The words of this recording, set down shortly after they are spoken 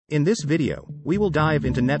In this video, we will dive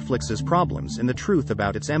into Netflix's problems and the truth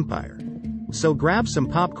about its empire. So grab some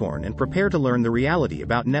popcorn and prepare to learn the reality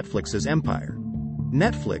about Netflix's empire.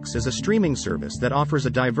 Netflix is a streaming service that offers a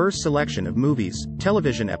diverse selection of movies,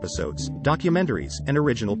 television episodes, documentaries, and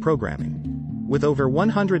original programming. With over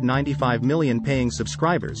 195 million paying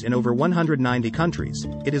subscribers in over 190 countries,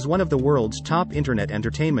 it is one of the world's top internet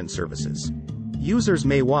entertainment services. Users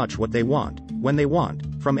may watch what they want, when they want,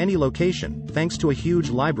 from any location, thanks to a huge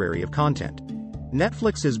library of content.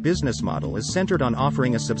 Netflix's business model is centered on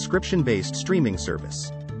offering a subscription-based streaming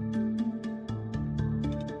service.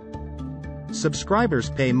 Subscribers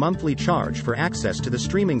pay monthly charge for access to the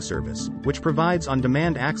streaming service, which provides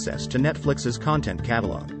on-demand access to Netflix's content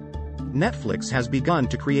catalog. Netflix has begun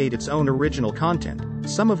to create its own original content,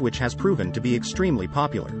 some of which has proven to be extremely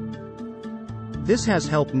popular. This has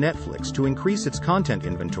helped Netflix to increase its content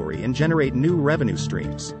inventory and generate new revenue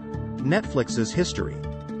streams. Netflix's history.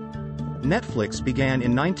 Netflix began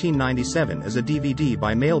in 1997 as a DVD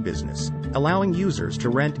by mail business, allowing users to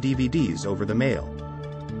rent DVDs over the mail.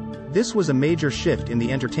 This was a major shift in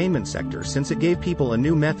the entertainment sector since it gave people a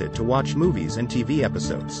new method to watch movies and TV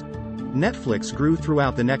episodes. Netflix grew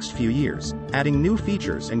throughout the next few years, adding new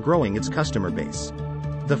features and growing its customer base.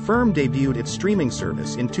 The firm debuted its streaming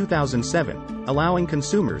service in 2007, allowing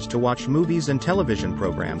consumers to watch movies and television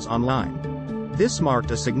programs online. This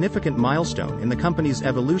marked a significant milestone in the company's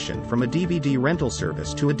evolution from a DVD rental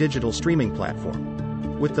service to a digital streaming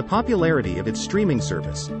platform. With the popularity of its streaming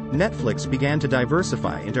service, Netflix began to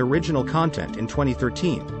diversify into original content in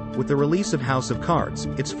 2013, with the release of House of Cards,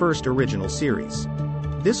 its first original series.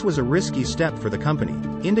 This was a risky step for the company,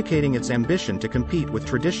 indicating its ambition to compete with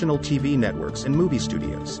traditional TV networks and movie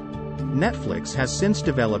studios. Netflix has since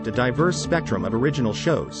developed a diverse spectrum of original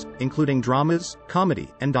shows, including dramas, comedy,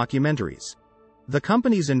 and documentaries. The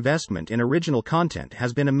company's investment in original content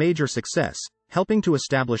has been a major success, helping to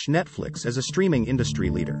establish Netflix as a streaming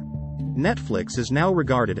industry leader. Netflix is now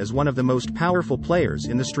regarded as one of the most powerful players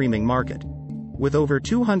in the streaming market. With over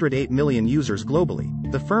 208 million users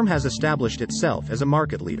globally, the firm has established itself as a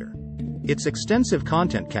market leader. Its extensive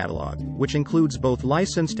content catalog, which includes both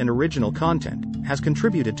licensed and original content, has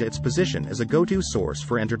contributed to its position as a go-to source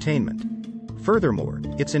for entertainment. Furthermore,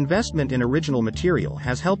 its investment in original material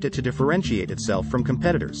has helped it to differentiate itself from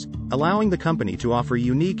competitors, allowing the company to offer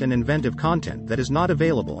unique and inventive content that is not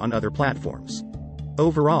available on other platforms.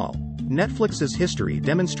 Overall, Netflix's history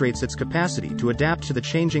demonstrates its capacity to adapt to the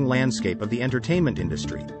changing landscape of the entertainment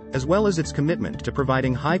industry, as well as its commitment to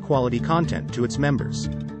providing high-quality content to its members.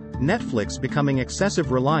 Netflix becoming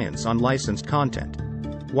excessive reliance on licensed content.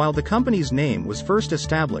 While the company's name was first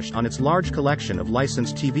established on its large collection of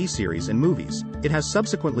licensed TV series and movies, it has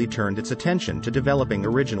subsequently turned its attention to developing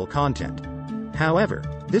original content. However,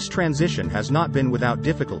 this transition has not been without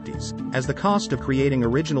difficulties, as the cost of creating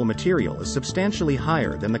original material is substantially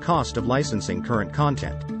higher than the cost of licensing current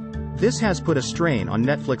content. This has put a strain on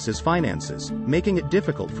Netflix's finances, making it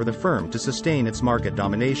difficult for the firm to sustain its market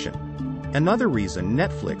domination. Another reason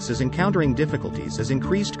Netflix is encountering difficulties is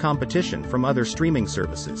increased competition from other streaming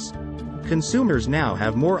services. Consumers now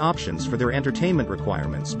have more options for their entertainment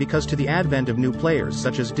requirements because of the advent of new players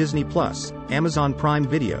such as Disney+, Amazon Prime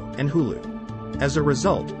Video, and Hulu. As a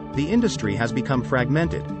result, the industry has become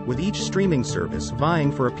fragmented, with each streaming service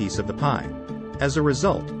vying for a piece of the pie. As a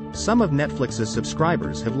result, some of Netflix's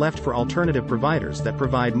subscribers have left for alternative providers that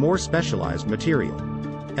provide more specialized material.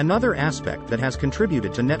 Another aspect that has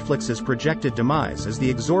contributed to Netflix's projected demise is the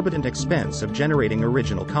exorbitant expense of generating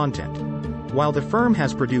original content. While the firm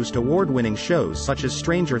has produced award-winning shows such as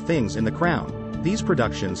Stranger Things and The Crown, these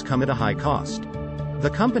productions come at a high cost. The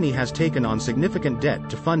company has taken on significant debt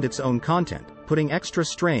to fund its own content, putting extra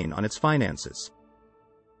strain on its finances.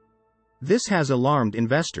 This has alarmed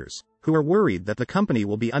investors, who are worried that the company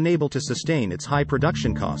will be unable to sustain its high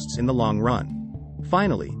production costs in the long run.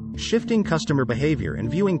 Finally, shifting customer behavior and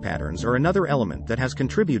viewing patterns are another element that has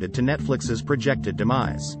contributed to Netflix's projected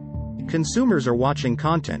demise. Consumers are watching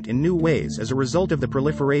content in new ways as a result of the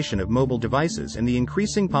proliferation of mobile devices and the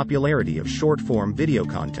increasing popularity of short-form video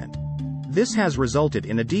content. This has resulted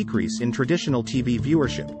in a decrease in traditional TV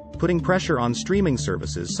viewership, putting pressure on streaming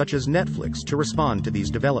services such as Netflix to respond to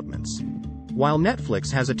these developments. While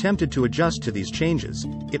Netflix has attempted to adjust to these changes,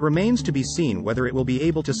 it remains to be seen whether it will be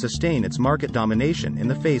able to sustain its market domination in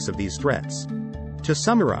the face of these threats. To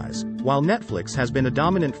summarize, while Netflix has been a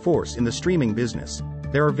dominant force in the streaming business,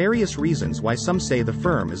 there are various reasons why some say the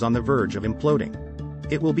firm is on the verge of imploding.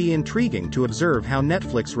 It will be intriguing to observe how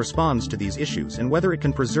Netflix responds to these issues and whether it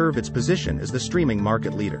can preserve its position as the streaming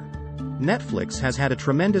market leader. Netflix has had a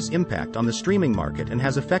tremendous impact on the streaming market and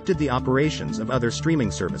has affected the operations of other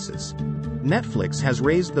streaming services. Netflix has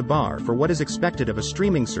raised the bar for what is expected of a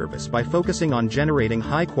streaming service by focusing on generating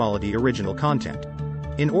high-quality original content.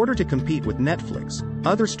 In order to compete with Netflix,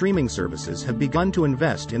 other streaming services have begun to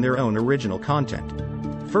invest in their own original content.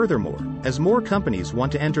 Furthermore, as more companies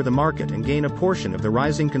want to enter the market and gain a portion of the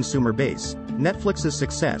rising consumer base, Netflix's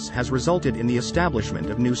success has resulted in the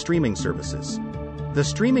establishment of new streaming services. The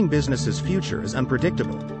streaming business's future is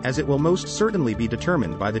unpredictable, as it will most certainly be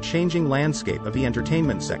determined by the changing landscape of the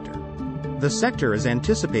entertainment sector. The sector is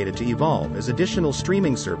anticipated to evolve as additional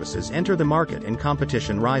streaming services enter the market and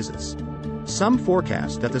competition rises. Some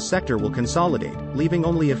forecast that the sector will consolidate, leaving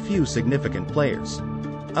only a few significant players.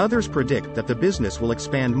 Others predict that the business will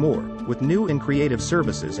expand more, with new and creative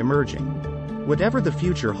services emerging. Whatever the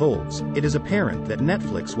future holds, it is apparent that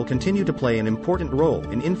Netflix will continue to play an important role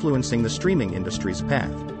in influencing the streaming industry's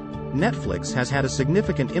path. Netflix has had a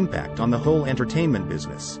significant impact on the whole entertainment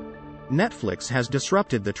business. Netflix has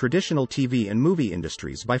disrupted the traditional TV and movie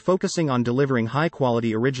industries by focusing on delivering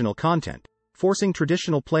high-quality original content, forcing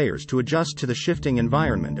traditional players to adjust to the shifting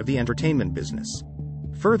environment of the entertainment business.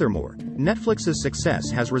 Furthermore, Netflix's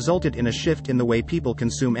success has resulted in a shift in the way people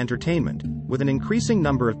consume entertainment, with an increasing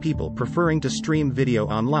number of people preferring to stream video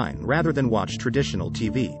online rather than watch traditional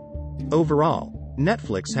TV. Overall,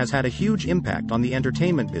 Netflix has had a huge impact on the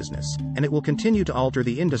entertainment business, and it will continue to alter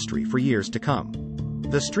the industry for years to come.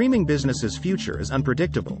 The streaming business's future is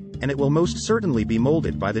unpredictable, and it will most certainly be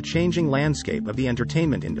molded by the changing landscape of the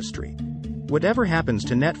entertainment industry. Whatever happens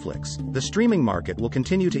to Netflix, the streaming market will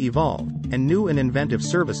continue to evolve, and new and inventive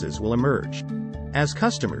services will emerge. As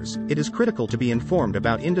customers, it is critical to be informed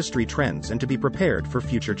about industry trends and to be prepared for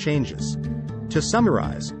future changes. To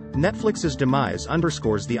summarize, Netflix's demise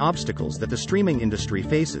underscores the obstacles that the streaming industry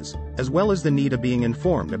faces, as well as the need of being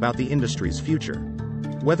informed about the industry's future.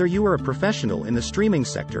 Whether you are a professional in the streaming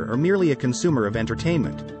sector or merely a consumer of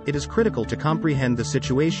entertainment, it is critical to comprehend the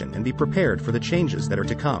situation and be prepared for the changes that are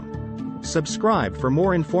to come. Subscribe for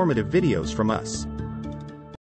more informative videos from us.